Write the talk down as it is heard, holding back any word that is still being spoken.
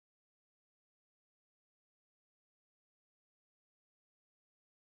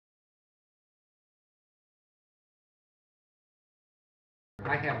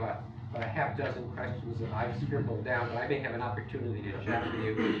I have a half dozen questions that I've scribbled down, but I may have an opportunity to chat with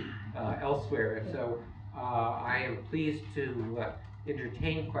you elsewhere. And so I am pleased to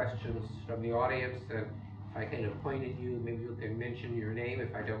entertain questions from the audience. And if I can appoint you, maybe you can mention your name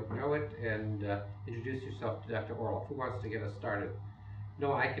if I don't know it, and introduce yourself to Dr. Orlov. Who wants to get us started?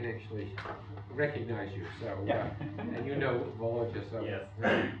 No, I can actually recognize you, so, and you know Volodya, so. Yes.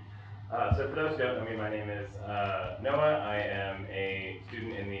 So for those who don't know me, my name is Noah. I am a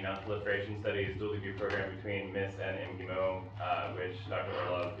student in the Non-Proliferation Studies dual degree program between MIS and MGIMO, which Dr.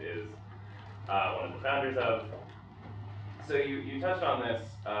 Orlov is one of the founders of. So you touched on this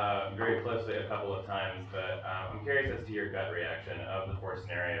very closely a couple of times, but I'm curious as to your gut reaction of the four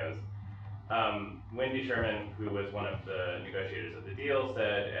scenarios. Wendy Sherman, who was one of the negotiators of the deal,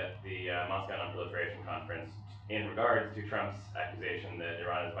 said at the Moscow Non-Proliferation Conference, in regards to Trump's accusation that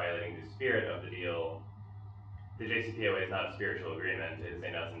Iran is violating the spirit of the deal, the JCPOA is not a spiritual agreement, it is a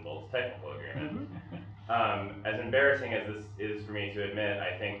nuts and bolts technical agreement. As embarrassing as this is for me to admit,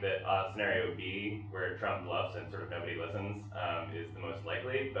 I think that scenario B, where Trump bluffs and sort of nobody listens, is the most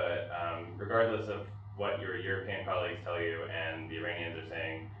likely. But regardless of what your European colleagues tell you and the Iranians are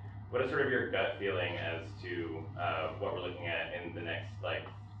saying, what is sort of your gut feeling as to what we're looking at in the next, like,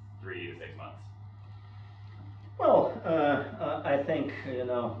 3 to 6 months? Well, I think,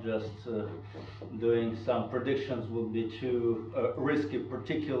 just doing some predictions would be too risky,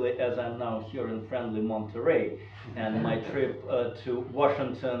 particularly as I'm now here in friendly Monterey, and my trip to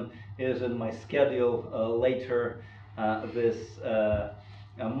Washington is in my schedule later this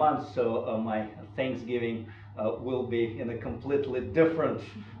month, so my Thanksgiving will be in a completely different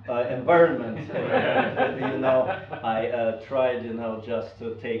environment. And, I tried, just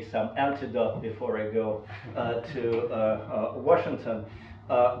to take some antidote before I go to Washington.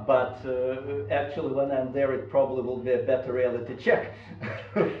 But actually, when I'm there, it probably will be a better reality check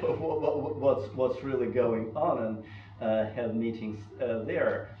what's really going on, and have meetings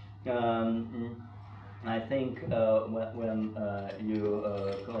there. I think when you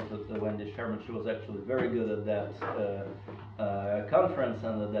consulted Wendy Sherman, she was actually very good at that conference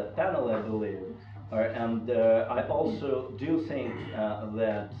and at that panel, I believe. And I also do think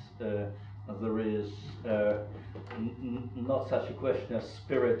that there is not such a question as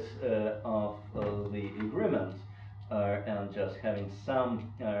spirit of the agreement, and just having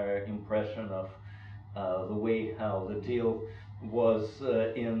some impression of the way how the deal was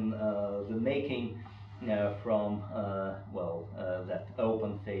in the making. From that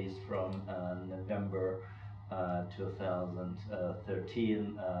open phase from November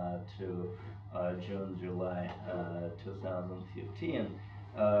 2013 to June, July 2015.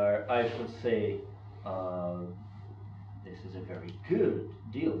 I should say this is a very good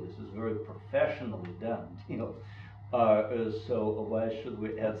deal. This is very professionally done deal. So why should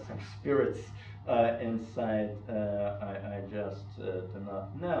we add some spirits inside? I just do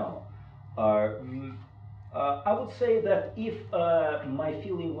not know. I would say that if my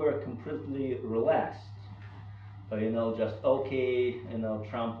feeling were completely relaxed, just okay,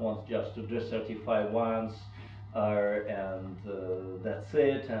 Trump wants just to decertify once, and that's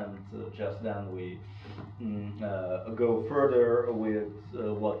it, and just then we go further with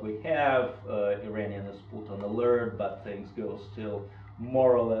what we have. Iranian is put on alert, but things go still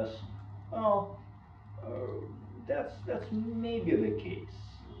more or less. Well, that's maybe the case.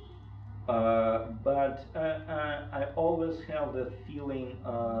 But I always have the feeling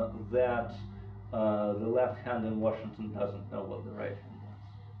that the left hand in Washington doesn't know what the right hand does.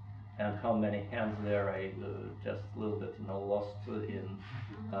 And how many hands there, I just a little bit lost in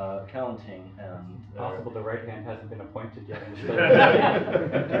counting. And possible the right hand hasn't been appointed yet.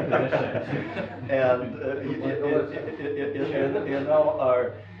 And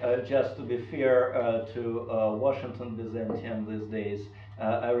just to be fair to Washington Byzantium these days,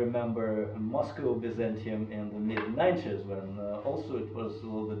 I remember Moscow Byzantium in the mid-90s, when also it was a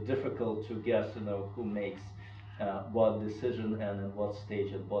little bit difficult to guess, who makes what decision and in what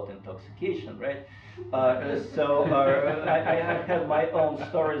stage and what intoxication, right? So I had my own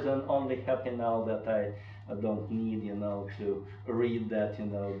stories, and only happy now that I don't need, to read that,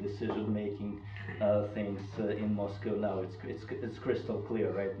 decision-making things in Moscow now. It's crystal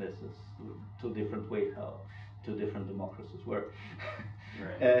clear, right? This is two different ways how two different democracies work.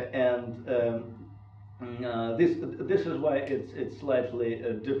 Right. And this is why it's slightly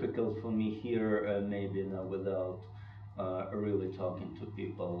difficult for me here, maybe without really talking to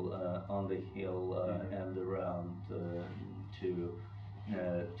people on the Hill and around to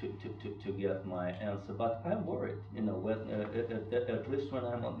get my answer. But I'm worried, when, at least when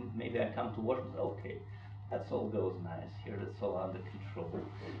maybe I come to Washington, okay, That's all goes nice here. That's all under control.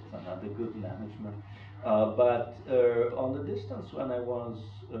 It's another good management. But on the distance when I was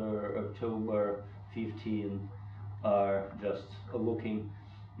October 15, just looking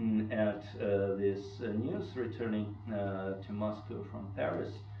at this news returning to Moscow from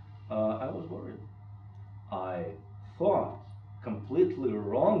Paris, I was worried. I thought completely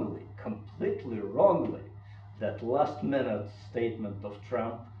wrongly, that last minute statement of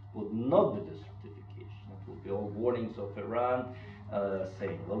Trump would not be desertification. It would be all warnings of Iran,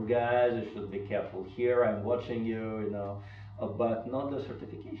 saying, look guys, you should be careful here, I'm watching you, you know, but not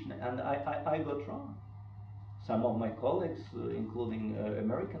desertification. And I got wrong. Some of my colleagues, including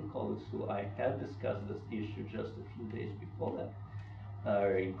American colleagues who I had discussed this issue just a few days before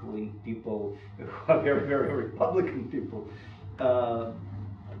that, including people who are very, very Republican people,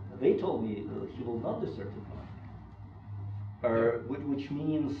 they told me he will not decertify. Which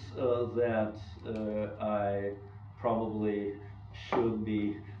means that I probably should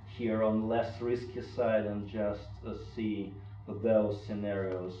be here on less risky side and just see those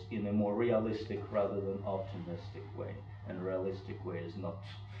scenarios in a more realistic rather than optimistic way. And realistic way is not,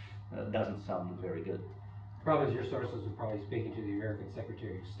 doesn't sound very good. Problem is your sources are probably speaking to the American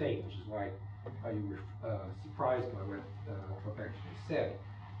Secretary of State, which is why you were surprised by what Trump actually said.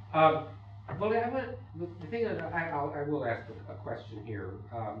 Well, the thing that I will ask a question here.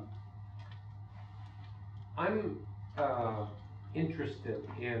 I'm interested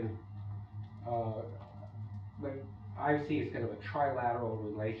in what I see as kind of a trilateral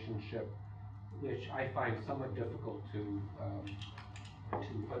relationship, which I find somewhat difficult to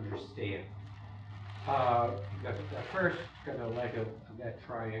understand. The first kind of leg of that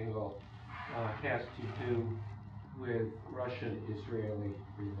triangle has to do with Russian-Israeli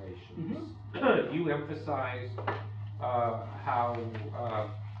relations. Mm-hmm. You emphasize how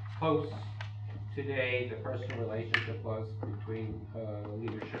close today the personal relationship was between the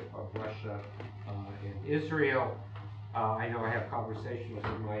leadership of Russia and Israel. I know I have conversations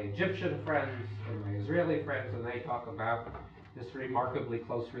with my Egyptian friends and my Israeli friends, and they talk about this remarkably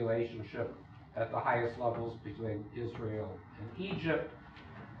close relationship at the highest levels between Israel and Egypt.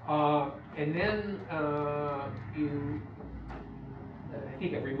 And then you, I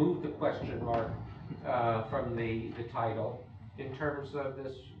think I've removed the question mark from the title in terms of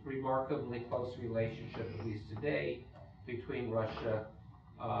this remarkably close relationship, at least today, between Russia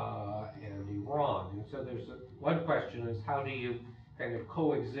and Iran. And so there's one question is how do you kind of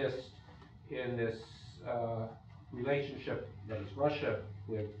coexist in this relationship that is Russia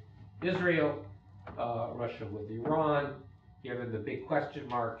with Israel, Russia with Iran, given the big question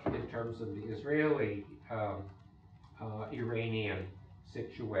mark in terms of the Israeli Iranian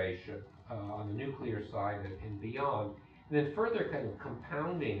situation on the nuclear side and beyond. And then further kind of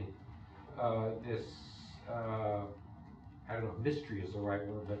compounding this, I don't know if mystery is the right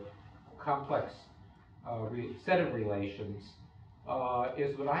word, but complex set of relations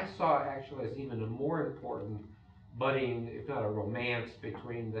is what I saw actually as even a more important budding, if not a romance,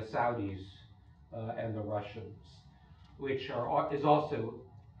 between the Saudis and the Russians, which is also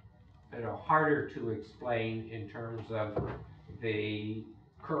harder to explain in terms of the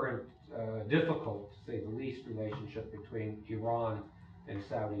current difficult, to say the least, relationship between Iran and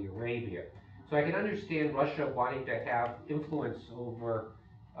Saudi Arabia. So I can understand Russia wanting to have influence over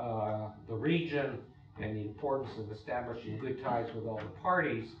the region and the importance of establishing good ties with all the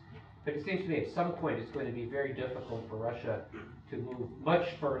parties, but it seems to me at some point it's going to be very difficult for Russia to move much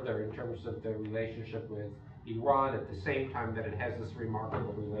further in terms of their relationship with Iran at the same time that it has this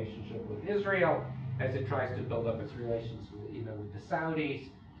remarkable relationship with Israel as it tries to build up its relations with, with the Saudis.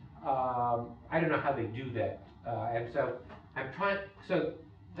 I don't know how they do that. And so so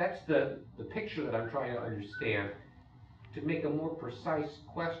that's the picture that I'm trying to understand. To make a more precise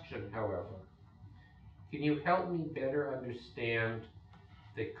question, however, can you help me better understand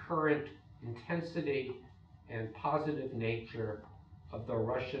the current intensity and positive nature of the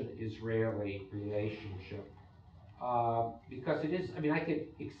Russian-Israeli relationship? Because it is, I could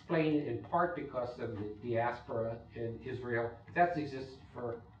explain it in part because of the diaspora in Israel. That's existed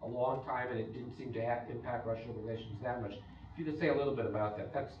for a long time and it didn't seem to impact Russian relations that much. If you could say a little bit about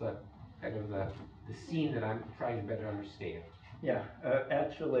that, that's the kind of the scene that I'm trying to better understand. Yeah,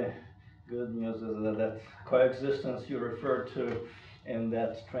 actually, good news is that coexistence you referred to in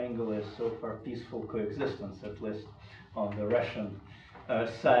that triangle is so far peaceful coexistence, at least on the Russian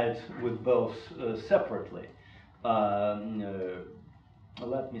side with both separately.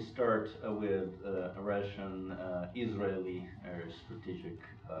 Let me start with Russian Israeli strategic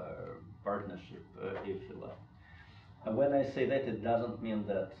partnership, if you like. When I say that, it doesn't mean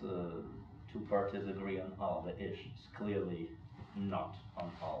that two parties agree on all the issues. Clearly not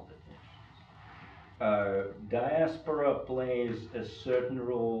on all the issues. Diaspora plays a certain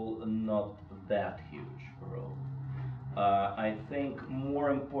role, not that huge role. I think more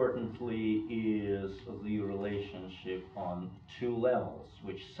importantly is the relationship on two levels,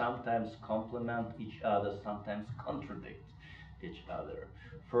 which sometimes complement each other, sometimes contradict each other.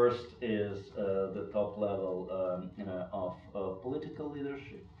 First is the top level of political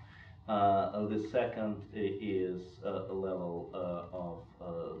leadership. The second is a level of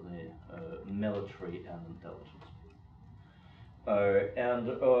the military and intelligence.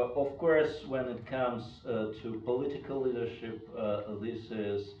 Of course, when it comes to political leadership, this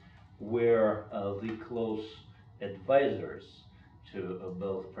is where the close advisors to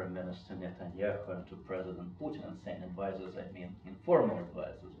both Prime Minister Netanyahu and to President Putin, and saying advisors, I mean informal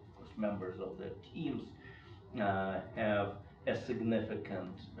advisors, of course, members of their teams, have a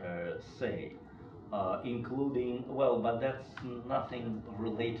significant say, including, well, but that's nothing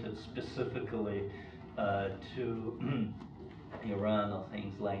related specifically to Iran or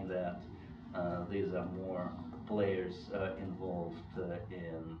things like that. These are more players involved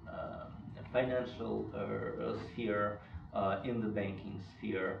in the financial sphere, in the banking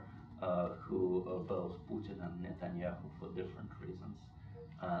sphere, who both Putin and Netanyahu, for different reasons,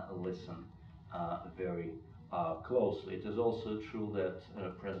 listen very closely. It is also true that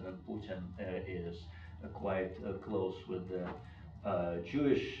President Putin is quite close with the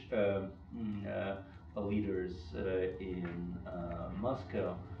Jewish leaders in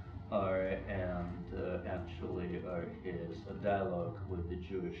Moscow, and actually his dialogue with the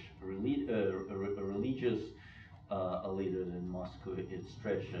Jewish religious leaders in Moscow, it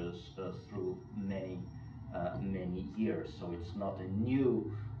stretches through many years, so it's not a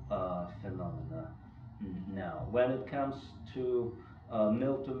new phenomena now. When it comes to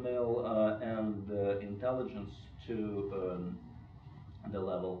mill-to-mill and intelligence to the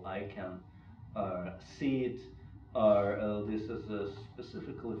level I can see it, this is a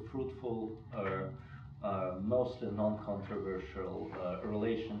specifically fruitful mostly non-controversial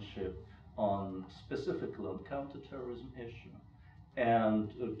relationship on specifically on counterterrorism issue,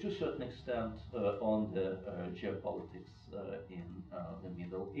 and to a certain extent on the geopolitics in the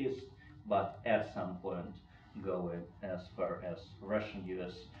Middle East, but at some point going as far as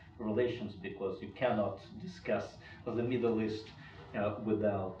Russian-US relations, because you cannot discuss the Middle East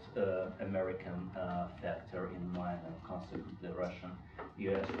without American factor in mind, and consequently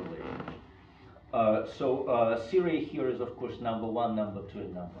Russian-US relations. So Syria here is of course number one, number two,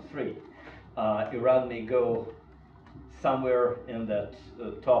 and number three. Iran may go somewhere in that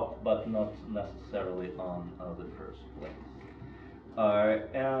top, but not necessarily on the first place.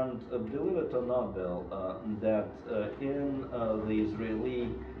 And believe it or not, Bill, that in the Israeli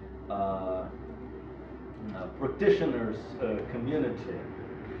practitioners community,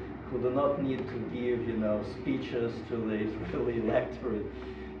 who do not need to give, speeches to the Israeli electorate,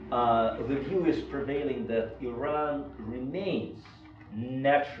 the view is prevailing that Iran remains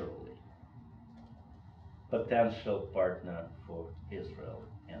naturally potential partner for Israel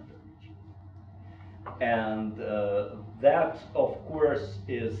and the region. And that, of course,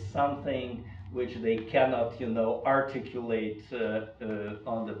 is something which they cannot, articulate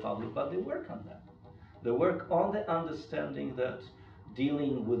on the public, but they work on that. They work on the understanding that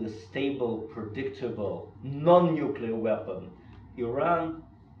dealing with a stable, predictable, non-nuclear weapon, Iran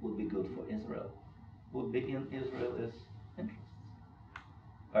would be good for Israel, would be in Israel's interests,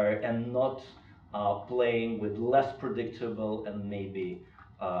 and not playing with less predictable and maybe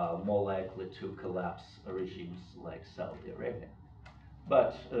more likely to collapse regimes like Saudi Arabia.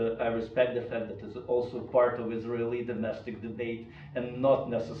 But I respect the fact that it's also part of Israeli domestic debate, and not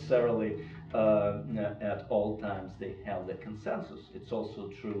necessarily at all times they have the consensus. It's also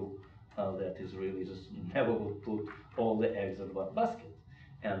true that Israelis never would put all the eggs in one basket.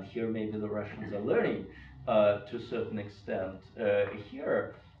 And here maybe the Russians are learning to a certain extent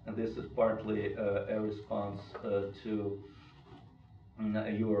here. And this is partly a response to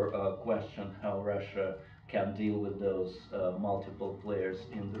your question, how Russia can deal with those multiple players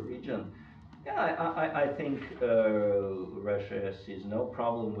in the region. Yeah, I think Russia sees no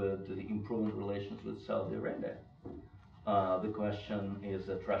problem with improving relations with Saudi Arabia. The question is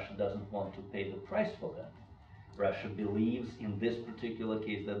that Russia doesn't want to pay the price for that. Russia believes in this particular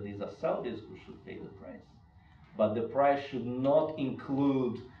case that these are Saudis who should pay the price. But the price should not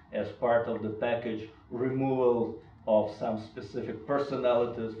include, as part of the package, removal of some specific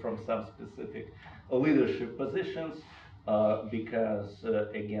personalities from some specific leadership positions, because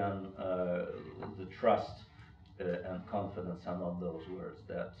again, the trust and confidence are not those words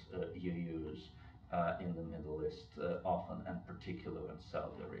that you use in the Middle East often, and particularly when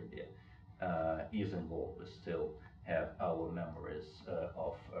Saudi Arabia is involved. We still have our memories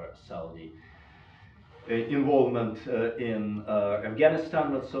of Saudi involvement in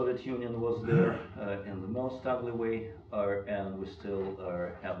Afghanistan when Soviet Union was there in the most ugly way, and we still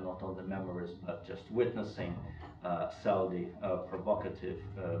have not only memories but just witnessing Saudi provocative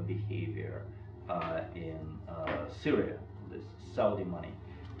behavior in Syria, this Saudi money,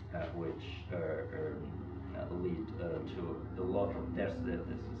 which lead to a lot of deaths there.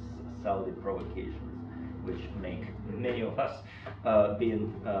 This is Saudi provocations, which make many of us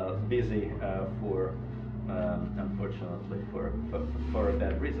being busy for unfortunately for a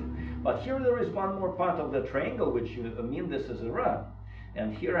bad reason. But here there is one more part of the triangle which you mean this is Iran.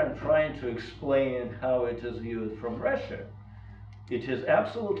 And here I'm trying to explain how it is viewed from Russia. It is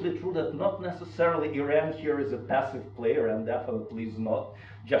absolutely true that not necessarily Iran here is a passive player, and definitely is not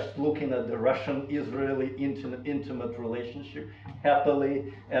just looking at the Russian-Israeli intimate relationship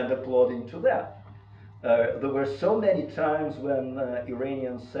happily and applauding to that. There were so many times when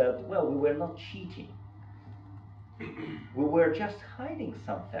Iranians said, well, we were not cheating. We were just hiding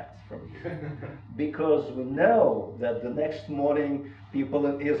some facts from you because we know that the next morning people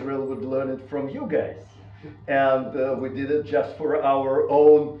in Israel would learn it from you guys. And we did it just for our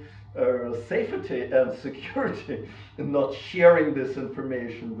own safety and security, and not sharing this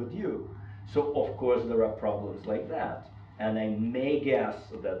information with you. So of course there are problems like that. And I may guess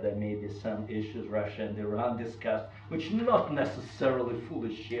that there may be some issues Russia and Iran discussed, which not necessarily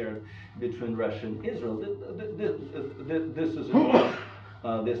fully shared between Russia and Israel.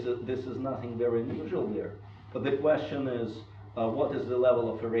 This is nothing very unusual there. But the question is, what is the level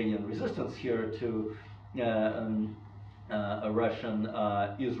of Iranian resistance here to a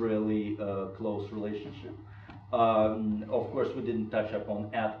Russian-Israeli close relationship? Of course, we didn't touch upon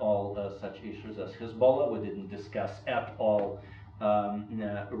at all such issues as Hezbollah. We didn't discuss at all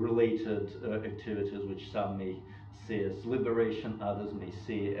related activities which some may see as liberation, others may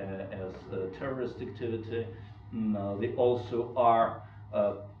see as terrorist activity. They also are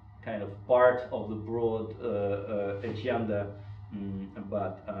kind of part of the broad agenda,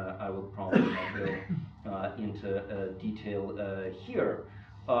 but I will probably not go into detail here.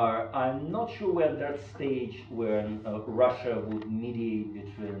 I'm not sure we're at that stage when Russia would mediate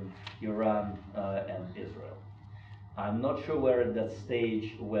between Iran and Israel. I'm not sure we're at that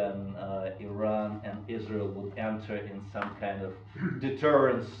stage when Iran and Israel would enter in some kind of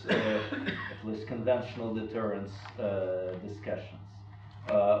deterrence, at least conventional deterrence discussions.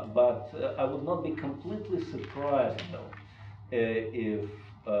 But I would not be completely surprised, though, if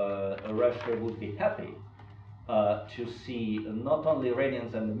Russia would be happy to see not only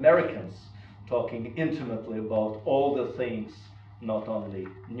Iranians and Americans talking intimately about all the things, not only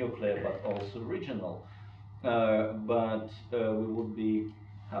nuclear but also regional, but we would be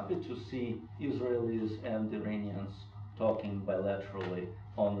happy to see Israelis and Iranians talking bilaterally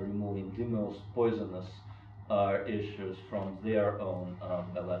on removing the most poisonous issues from their own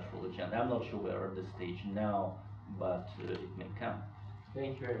bilateral agenda. I'm not sure we're at this stage now, but it may come.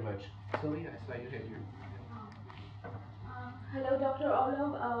 Thank you very much. Sylvia, I saw you had your... Hello, Dr.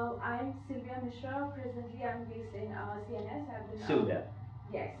 Orlov. I'm Sylvia Mishra. Presently, I'm based in CNS. I've been Sylvia.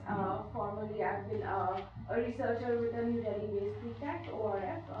 Yes. Formerly, I've been a researcher with a New Delhi-based think tank,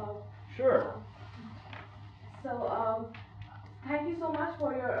 ORF. Sure. Thank you so much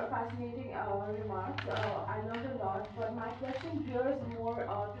for your fascinating remarks. I learned a lot, but my question veers more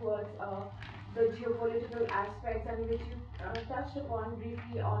towards the geopolitical aspects, and which you touched upon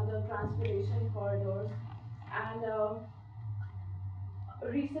briefly on the transportation corridors. And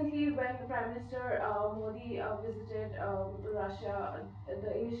recently, when Prime Minister Modi visited Russia,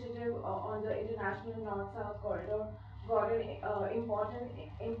 the initiative on the international North-South corridor got an important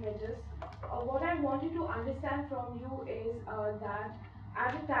impetus. What I wanted to understand from you is that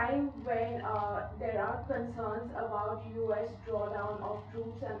at a time when there are concerns about U.S. drawdown of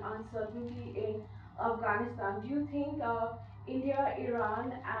troops and uncertainty in Afghanistan, do you think India,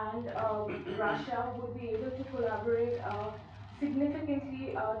 Iran, and Russia would be able to collaborate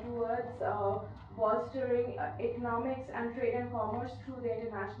significantly towards bolstering economics and trade and commerce through the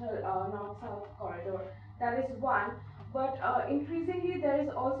international North-South corridor? That is one. But increasingly, there is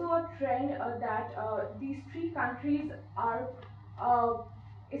also a trend that these three countries are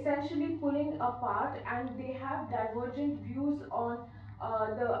essentially pulling apart, and they have divergent views on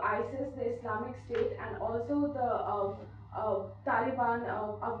the ISIS, the Islamic State, and also the Taliban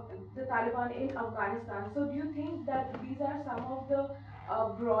in Afghanistan. So do you think that these are some of the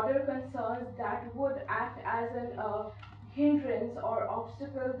broader concerns that would act as an hindrance or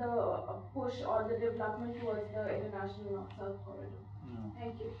obstacle the push or the development towards the international north-south corridor?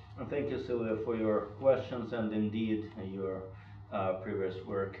 Thank you. Thank you, Sylvia, for your questions, and indeed your previous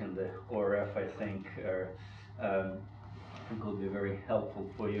work in the ORF, I think, could be very helpful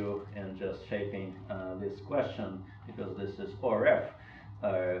for you in just shaping this question, because this is ORF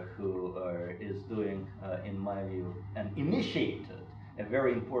who is doing, in my view, and initiated a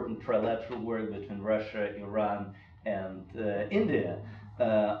very important trilateral work between Russia, Iran, and India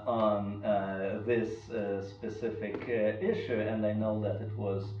on this specific issue. And I know that it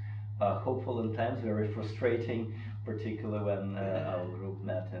was hopeful in times, very frustrating, particularly when our group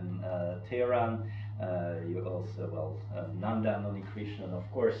met in Tehran. You also, well, non-proliferation, of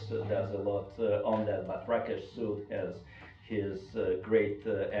course, does a lot on that, but Rakesh Sood has his great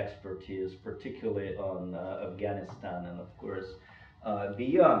expertise, particularly on Afghanistan and, of course,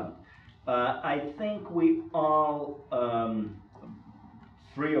 beyond. I think we all,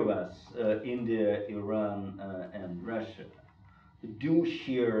 three of us, India, Iran, and Russia, do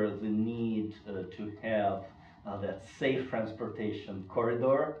share the need to have that safe transportation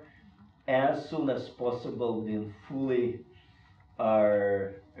corridor as soon as possible, being fully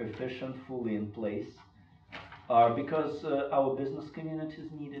efficient, fully in place, because our business communities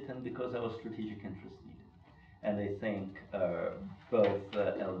need it and because our strategic interests need it. And I think both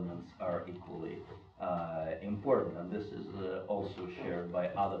elements are equally important, and this is also shared by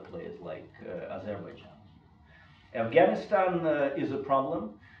other players like Azerbaijan. Afghanistan is a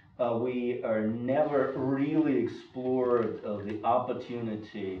problem. We never really explored the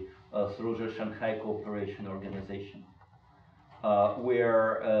opportunity through the Shanghai Cooperation Organization,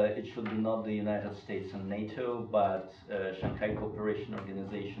 where it should be not the United States and NATO, but Shanghai Cooperation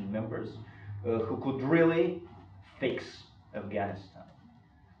Organization members who could really fix Afghanistan.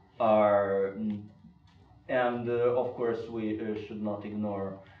 And of course, we should not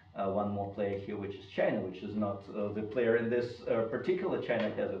ignore one more player here, which is China, which is not the player in this particular. China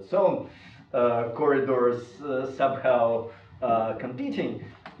has its own corridors somehow competing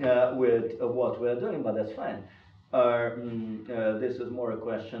with what we're doing, but that's fine. This is more a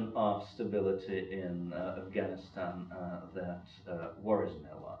question of stability in Afghanistan that worries me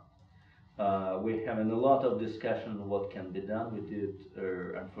a lot. We're having a lot of discussion on what can be done. We did,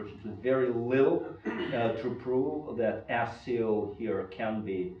 unfortunately, very little to prove that SCO here can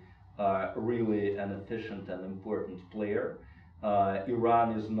be really an efficient and important player.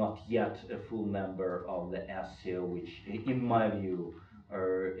 Iran is not yet a full member of the SCO, which, in my view,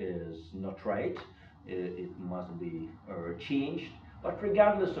 is not right. It must be changed. But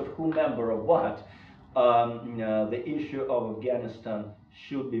regardless of who member of what, the issue of Afghanistan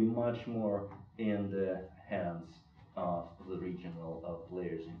should be much more in the hands of the regional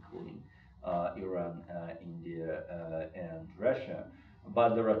players, including Iran, India, and Russia.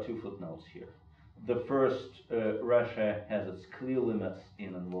 But there are two footnotes here. The first, Russia has its clear limits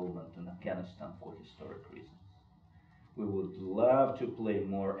in involvement in Afghanistan for historic reasons. We would love to play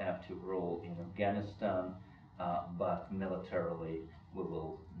more active role in Afghanistan, but militarily we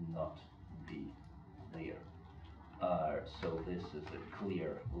will not be there. So this is a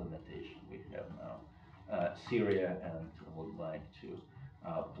clear limitation we have now. Syria, and would like to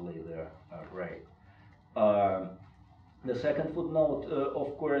play there right. The second footnote,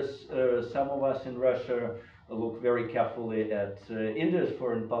 of course, some of us in Russia look very carefully at India's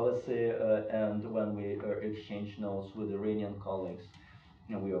foreign policy, and when we exchange notes with Iranian colleagues,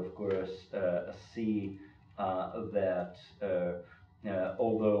 we of course see that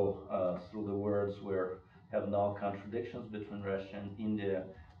although through the words we have no contradictions between Russia and India,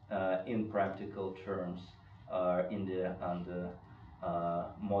 in practical terms, India under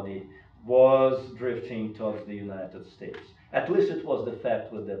Modi was drifting towards the United States. At least it was the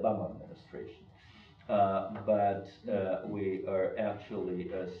fact with the Obama administration. But we are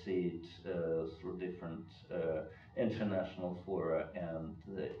actually see it through different international fora and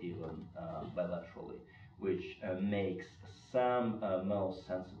even bilaterally, which makes some most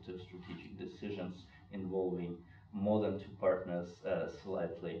sensitive strategic decisions involving more than two partners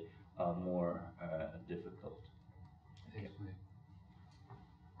slightly more difficult. Thanks, Mike.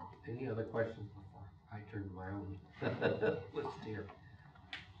 Any other questions before I turn to my own list here?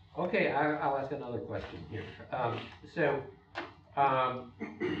 Okay, I'll ask another question here.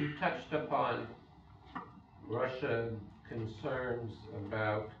 You touched upon Russian concerns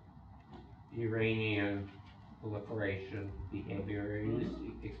about Iranian proliferation behavior.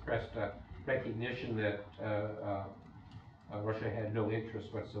 You expressed a recognition that Russia had no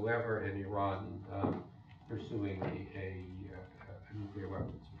interest whatsoever in Iran pursuing a nuclear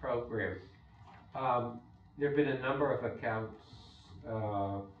weapons program. There have been a number of accounts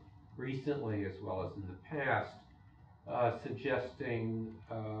recently, as well as in the past, suggesting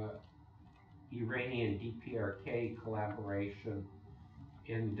Iranian DPRK collaboration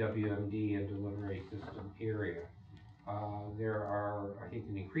in the WMD and delivery system area. There are, I think,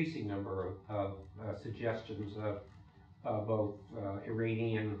 an increasing number of suggestions of both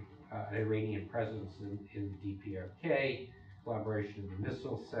Iranian presence in the DPRK, collaboration in the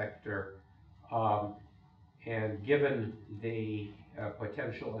missile sector, and given the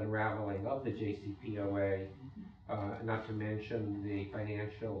potential unraveling of the JCPOA, not to mention the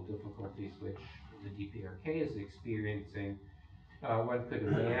financial difficulties which the DPRK is experiencing, one could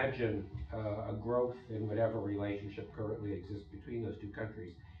imagine a growth in whatever relationship currently exists between those two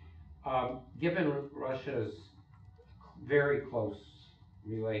countries. Given Russia's very close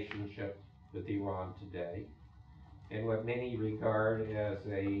relationship with Iran today, and what many regard as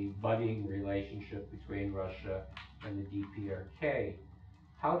a budding relationship between Russia and the DPRK,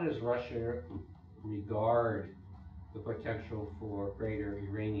 how does Russia regard the potential for greater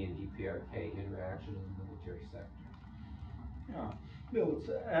Iranian DPRK interaction in the military sector? Yeah, well, it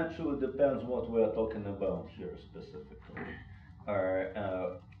actually depends what we are talking about here specifically.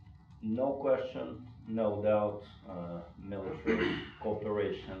 No question, no doubt, military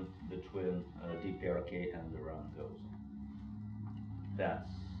cooperation between DPRK and Iran goes on.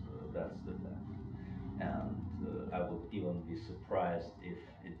 That's the fact. And I would even be surprised if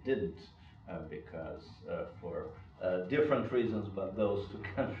it didn't, because for different reasons, but those two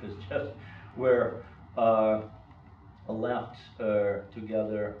countries just were left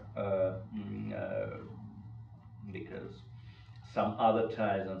together because some other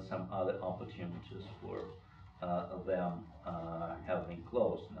ties and some other opportunities for them have been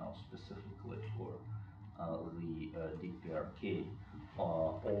closed now, specifically for the DPRK.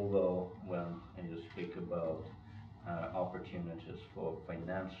 Although when you speak about opportunities for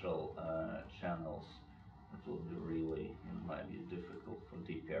financial channels, it will be really, in my view, difficult for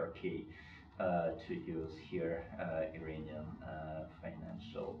DPRK to use here Iranian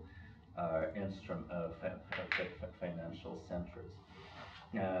financial financial centers.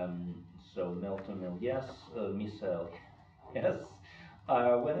 So mill to mill, yes. Missile, yes.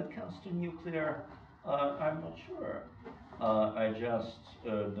 When it comes to nuclear, I'm not sure. I just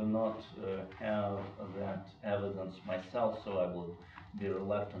do not have that evidence myself, so I would be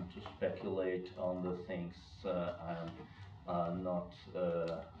reluctant to speculate on the things I'm not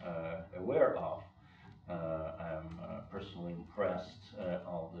aware of. I'm personally impressed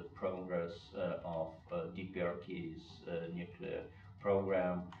of the progress of DPRK's nuclear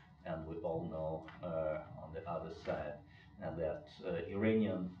program, and we all know on the other side that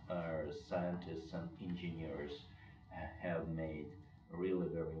Iranian scientists and engineers have made really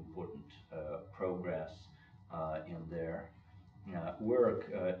very important progress in their work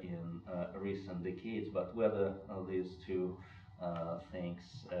in recent decades. But whether these two things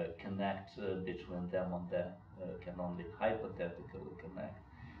connect between them and that can only hypothetically connect,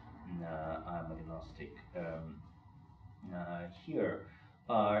 I'm agnostic here.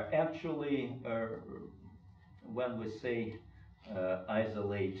 Actually, when we say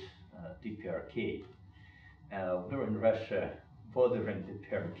isolate DPRK, we're in Russia bordering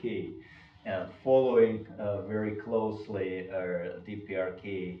DPRK and following very closely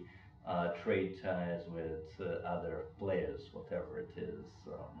DPRK trade ties with other players, whatever it is,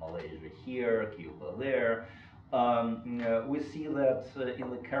 Malaysia here, Cuba there. We see that in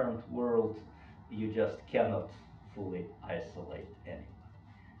the current world, you just cannot fully isolate anyone.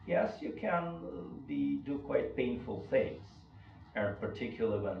 Yes, you can do quite painful things, and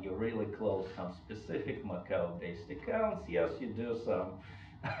particularly when you really close some specific Macau-based accounts. Yes, you do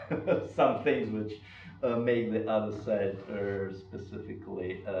some things which make the other side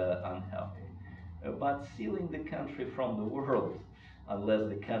specifically unhappy. But sealing the country from the world, unless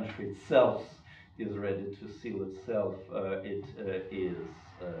the country itself is ready to seal itself, it is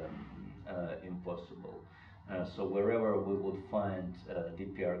impossible. So wherever we would find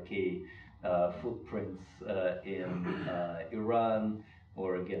DPRK footprints in Iran,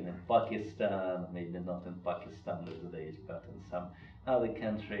 or again in Pakistan, maybe not in Pakistan these days, but in some other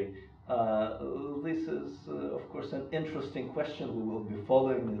country. This is, of course, an interesting question. We will be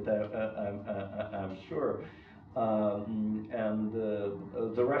following it, I'm sure. And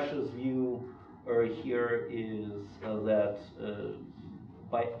the Russia's view here is that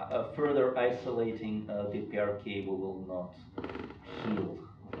by further isolating DPRK, we will not heal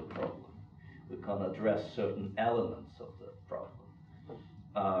the problem. We can address certain elements of the problem,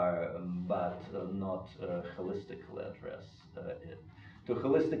 but not holistically address To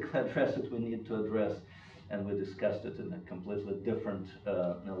holistically address it, we need to address, and we discussed it in a completely different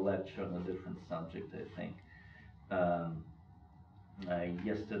lecture on a different subject, I think,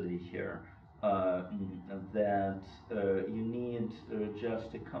 yesterday here, that you need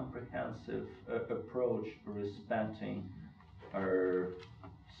just a comprehensive approach respecting our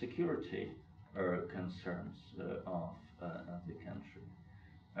security concerns of the country.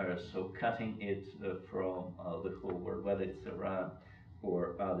 So cutting it from the whole world, whether it's Iran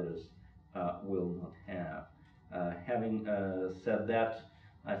or others, will not have. Having said that,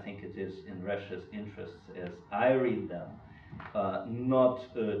 I think it is in Russia's interests, as I read them,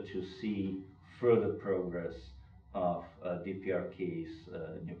 not to see further progress of DPRK's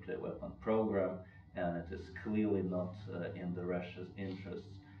nuclear weapon program, and it is clearly not in the Russia's interests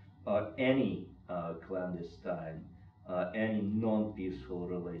any clandestine, any non-peaceful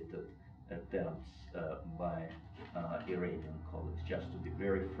related attempts by Iranian colleagues. Just to be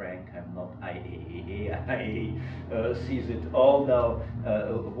very frank, I'm not IAEA. IAEA sees it all now,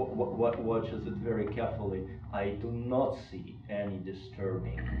 watches it very carefully. I do not see any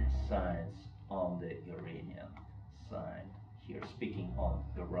disturbing signs on the Iranian side here, speaking on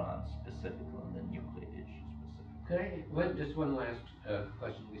Iran specifically, on the nuclear issue specifically. Could I, just one last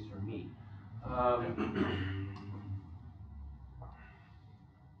question, at least for me.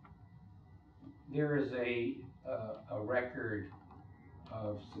 There is a record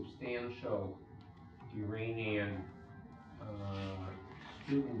of substantial Iranian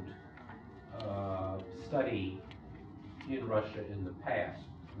student study in Russia in the past.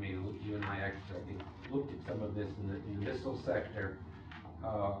 I mean, you and I actually, I think, looked at some of this in the missile sector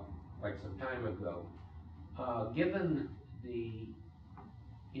like some time ago. Given the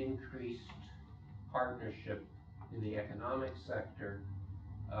increased partnership in the economic sector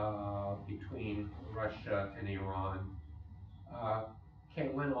between Russia and Iran,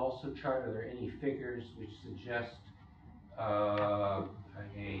 can one also chart, are there any figures which suggest a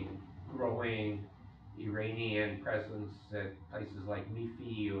growing Iranian presence at places like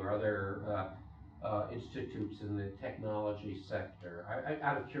MIFI or other institutes in the technology sector?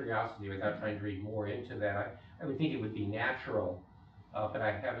 Out of curiosity, without trying to read more into that, I would think it would be natural, but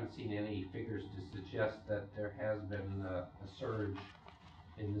I haven't seen any figures to suggest that there has been a surge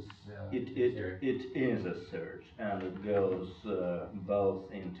in this area. It is a surge, and it goes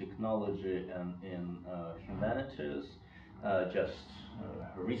both in technology and in humanities. Just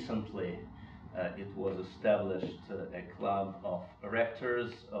recently, it was established a club of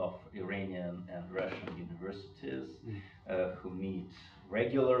rectors of Iranian and Russian universities who meet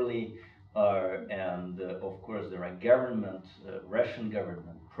regularly, and of course there are Russian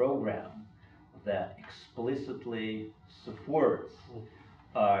government program that explicitly supports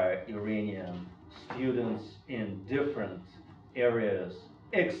Iranian students in different areas,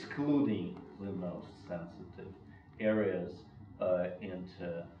 excluding the most sensitive areas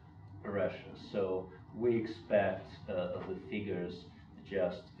into Russia. So we expect the figures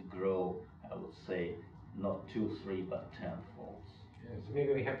just grow, I would say, not 2, 3, but 10-fold. Yeah, so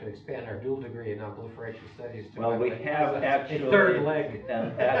maybe we have to expand our dual degree in non-proliferation studies to well, we have actually a third leg.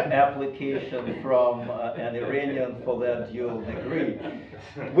 an application from an Iranian for that dual degree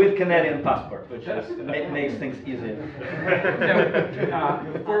with Canadian passport, which makes things easier.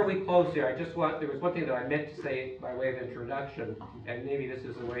 So, before we close here, there was one thing that I meant to say by way of introduction, and maybe this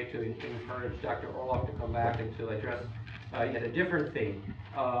is a way to encourage Dr. Orlov to come back and to address yet a different thing.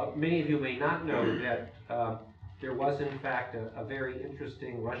 Many of you may not know that there was in fact a very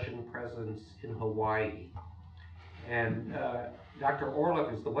interesting Russian presence in Hawaii. And Dr.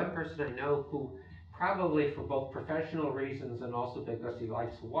 Orlov is the one person I know who, probably for both professional reasons and also because he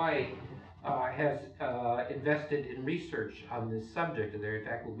likes Hawaii, has invested in research on this subject. And there in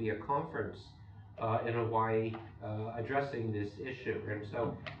fact will be a conference in Hawaii addressing this issue. And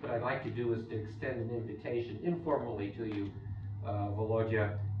so what I'd like to do is to extend an invitation informally to you,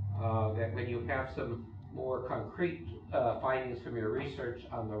 Volodya, that when you have some more concrete findings from your research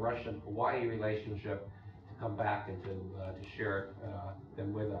on the Russian-Hawaii relationship, to come back and to share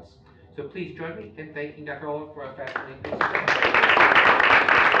them with us. So please join me in thanking Dr. Orlov for a fascinating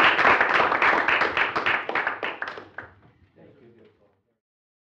presentation.